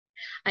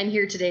I'm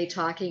here today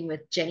talking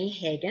with Jenny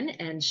Hagan,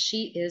 and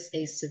she is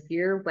a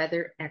severe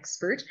weather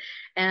expert.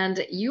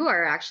 And you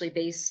are actually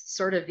based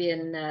sort of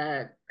in,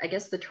 I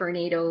guess, the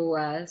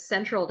tornado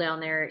central down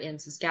there in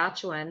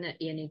Saskatchewan,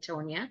 in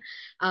Etonia.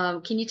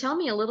 Can you tell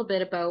me a little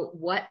bit about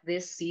what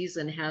this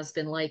season has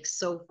been like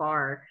so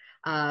far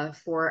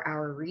for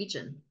our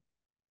region?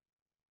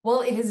 Well,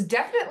 it has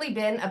definitely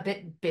been a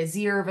bit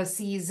busier of a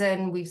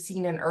season. We've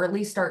seen an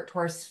early start to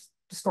our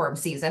storm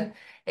season,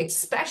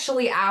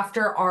 especially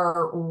after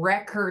our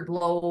record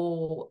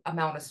low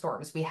amount of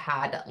storms we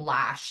had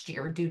last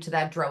year due to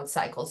that drought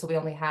cycle. So we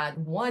only had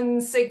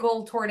one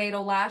single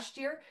tornado last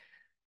year.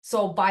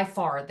 So by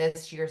far,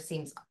 this year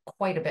seems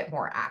quite a bit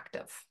more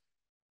active.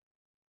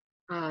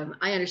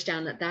 I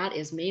understand that that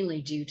is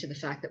mainly due to the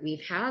fact that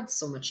we've had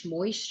so much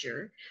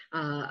moisture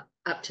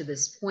up to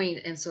this point,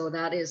 and so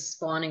that is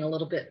spawning a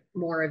little bit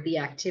more of the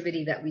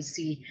activity that we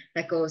see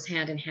that goes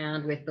hand in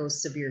hand with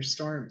those severe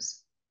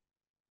storms.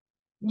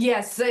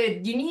 Yes,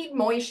 you need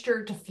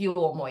moisture to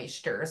fuel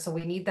moisture. So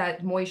we need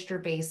that moisture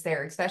base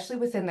there, especially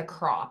within the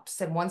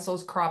crops. And once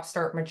those crops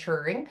start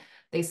maturing,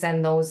 they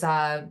send those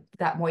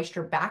that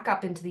moisture back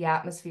up into the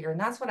atmosphere. And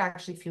that's what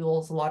actually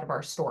fuels a lot of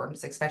our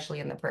storms, especially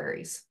in the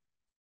prairies.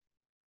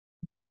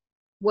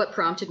 What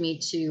prompted me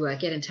to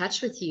get in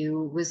touch with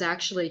you was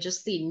actually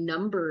just the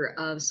number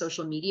of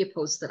social media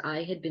posts that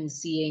I had been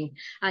seeing,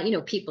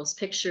 people's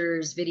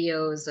pictures,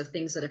 videos of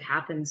things that have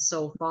happened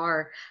so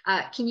far.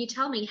 Can you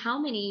tell me how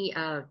many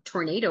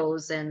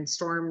tornadoes and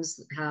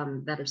storms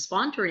that have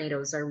spawned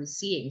tornadoes are we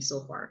seeing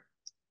so far?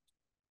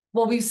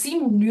 Well, we've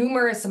seen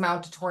numerous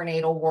amount of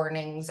tornado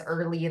warnings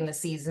early in the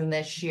season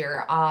this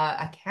year.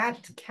 I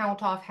can't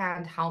count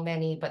offhand how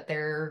many, but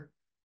there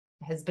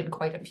has been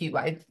quite a few.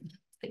 I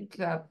think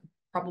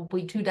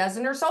probably 2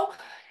 dozen or so,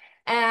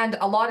 and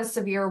a lot of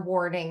severe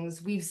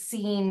warnings. We've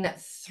seen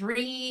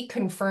 3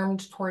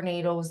 confirmed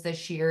tornadoes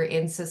this year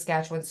in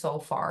Saskatchewan so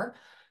far.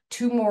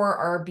 2 more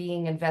are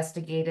being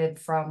investigated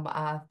from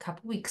a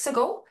couple weeks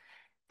ago.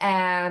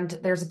 And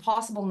there's a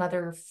possible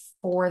another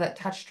 4 that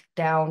touched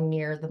down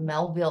near the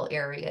Melville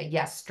area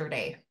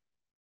yesterday.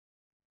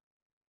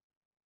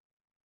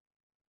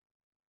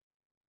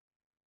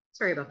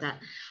 Sorry about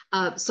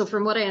that. So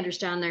from what I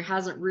understand, there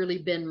hasn't really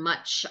been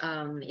much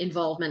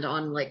involvement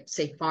on, like,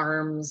 say,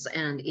 farms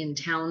and in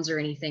towns or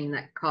anything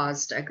that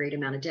caused a great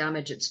amount of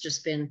damage. It's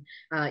just been,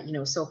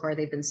 so far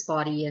they've been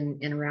spotty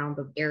in around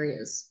the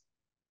areas.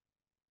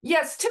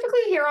 Yes,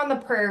 typically here on the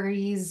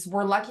prairies,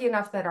 we're lucky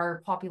enough that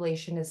our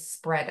population is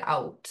spread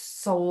out.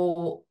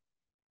 So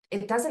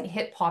it doesn't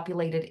hit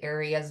populated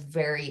areas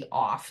very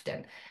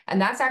often.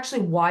 And that's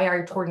actually why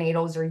our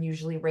tornadoes are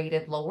usually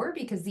rated lower,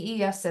 because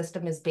the EF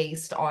system is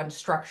based on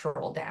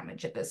structural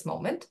damage at this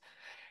moment.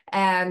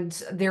 And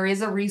there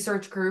is a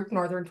research group,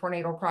 Northern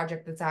Tornado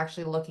Project, that's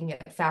actually looking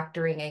at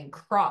factoring in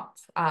crop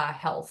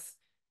health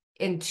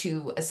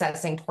into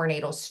assessing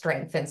tornado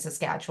strength in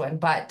Saskatchewan.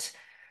 But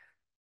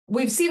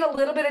we've seen a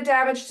little bit of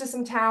damage to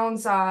some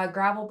towns.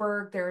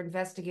 Gravelburg, they're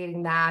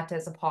investigating that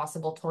as a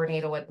possible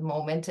tornado at the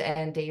moment,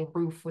 and a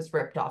roof was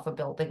ripped off a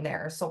building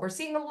there. So we're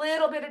seeing a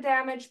little bit of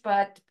damage,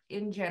 but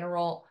in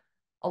general,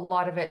 a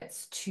lot of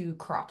it's to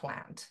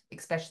cropland,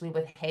 especially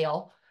with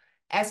hail.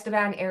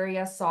 Estevan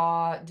area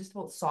saw just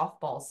about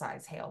softball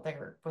size hail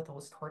there with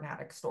those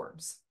tornadic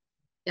storms.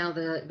 Now,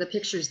 the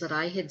pictures that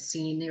I had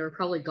seen, they were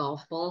probably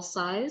golf ball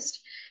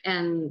sized,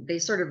 and they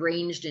sort of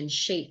ranged in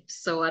shape.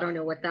 So I don't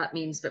know what that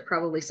means, but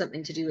probably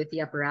something to do with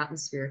the upper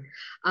atmosphere.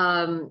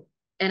 And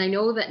I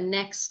know that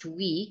next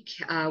week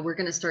we're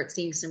going to start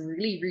seeing some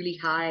really, really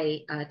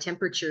high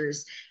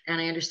temperatures,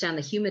 and I understand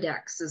the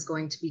humidex is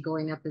going to be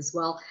going up as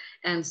well.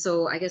 And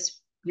so I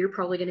guess you're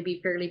probably going to be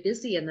fairly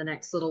busy in the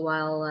next little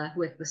while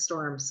with the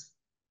storms.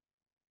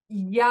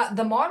 Yeah,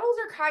 the models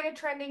are kind of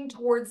trending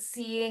towards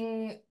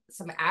seeing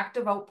some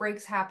active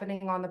outbreaks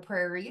happening on the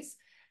prairies.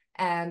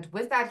 And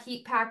with that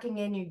heat packing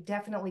in, you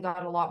definitely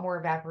got a lot more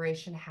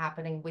evaporation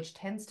happening, which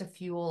tends to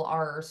fuel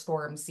our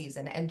storm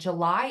season. And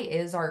July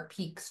is our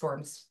peak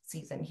storm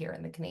season here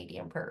in the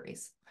Canadian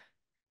prairies.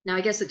 Now,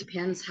 I guess it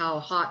depends how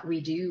hot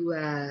we do,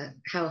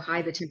 how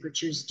high the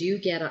temperatures do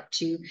get up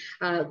to.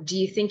 Do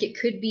you think it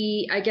could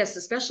be, I guess,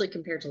 especially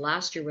compared to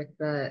last year with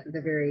the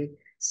very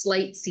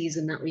slight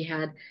season that we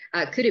had,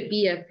 could it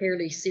be a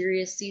fairly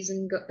serious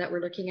season that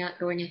we're looking at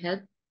going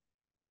ahead?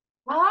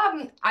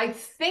 I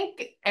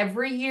think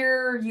every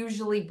year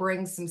usually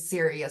brings some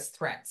serious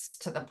threats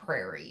to the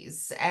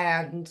prairies,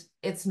 and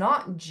it's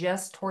not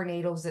just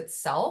tornadoes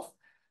itself.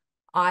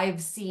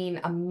 I've seen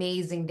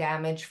amazing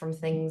damage from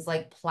things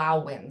like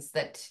plow winds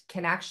that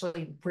can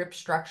actually rip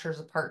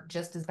structures apart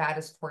just as bad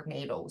as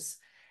tornadoes.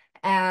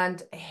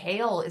 And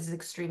hail is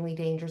extremely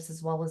dangerous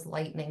as well as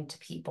lightning to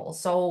people.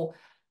 So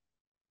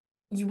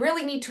you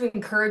really need to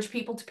encourage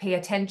people to pay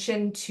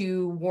attention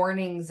to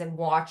warnings and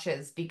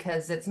watches,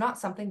 because it's not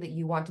something that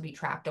you want to be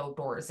trapped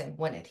outdoors in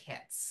when it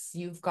hits.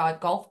 You've got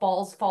golf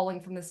balls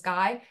falling from the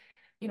sky.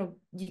 You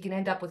can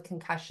end up with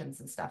concussions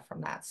and stuff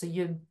from that. So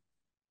you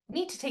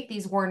need to take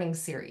these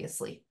warnings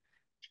seriously.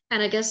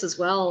 And I guess as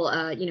well,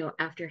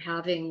 after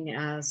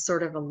having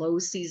sort of a low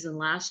season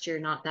last year,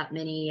 not that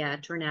many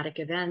tornadic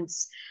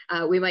events,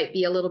 we might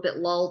be a little bit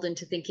lulled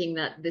into thinking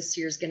that this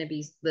year's going to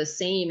be the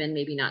same and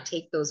maybe not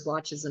take those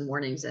watches and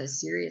warnings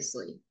as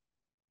seriously.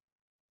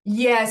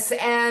 Yes,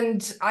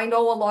 and I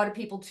know a lot of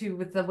people too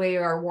with the way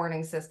our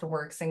warning system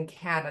works in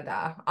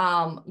Canada.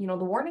 The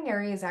warning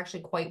area is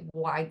actually quite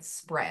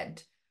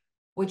widespread,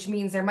 which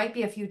means there might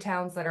be a few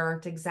towns that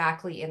aren't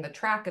exactly in the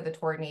track of the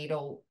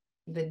tornado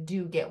that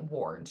do get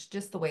warned,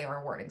 just the way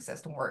our warning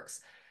system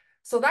works.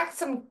 So that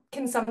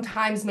can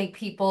sometimes make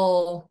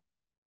people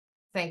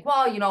think,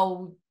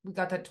 well, we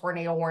got the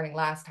tornado warning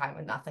last time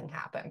and nothing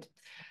happened.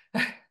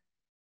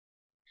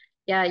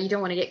 Yeah, you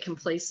don't want to get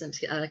complacent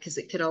because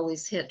it could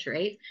always hit,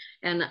 right?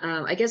 And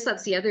I guess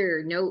that's the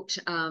other note.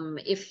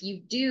 If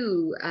you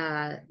do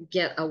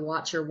get a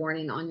watch or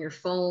warning on your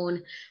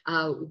phone,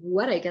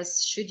 what I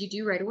guess should you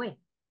do right away?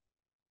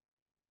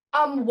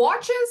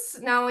 Watches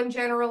now in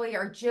generally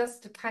are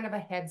just kind of a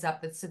heads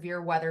up that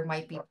severe weather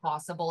might be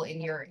possible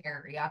in your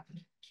area.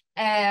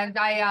 And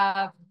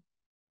I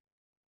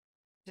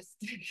just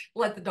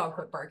let the dog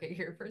quit barking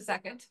here for a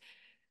second.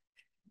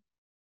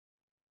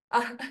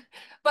 Uh,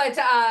 but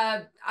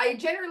I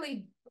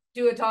generally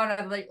do it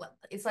on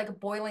it's like a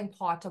boiling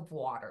pot of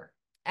water.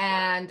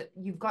 And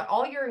you've got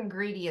all your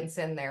ingredients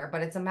in there,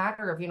 but it's a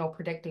matter of,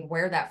 predicting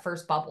where that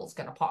first bubble is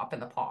going to pop in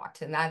the pot.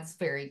 And that's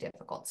very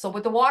difficult. So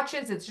with the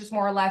watches, it's just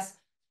more or less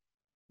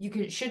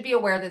should be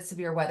aware that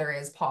severe weather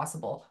is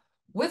possible.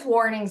 With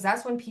warnings,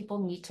 that's when people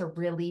need to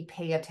really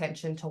pay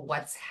attention to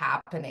what's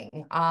happening.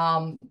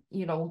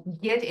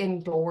 Get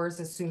indoors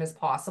as soon as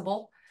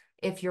possible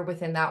if you're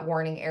within that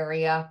warning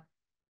area,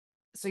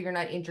 so you're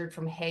not injured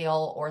from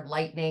hail or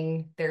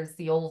lightning. There's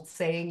the old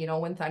saying,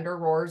 when thunder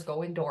roars,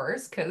 go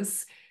indoors,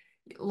 because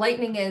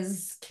lightning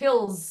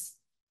kills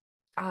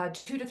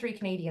 2 to 3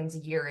 Canadians a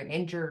year and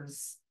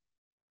injures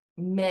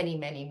many,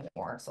 many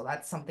more. So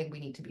that's something we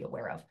need to be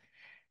aware of.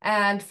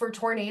 And for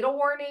tornado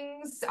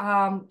warnings,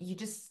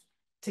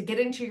 to get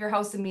into your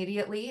house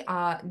immediately,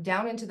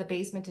 down into the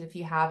basement if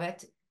you have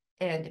it.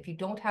 And if you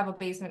don't have a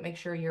basement, make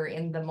sure you're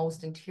in the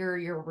most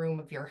interior room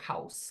of your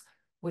house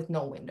with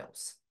no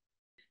windows.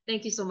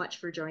 Thank you so much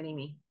for joining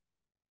me.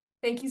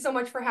 Thank you so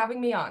much for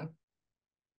having me on.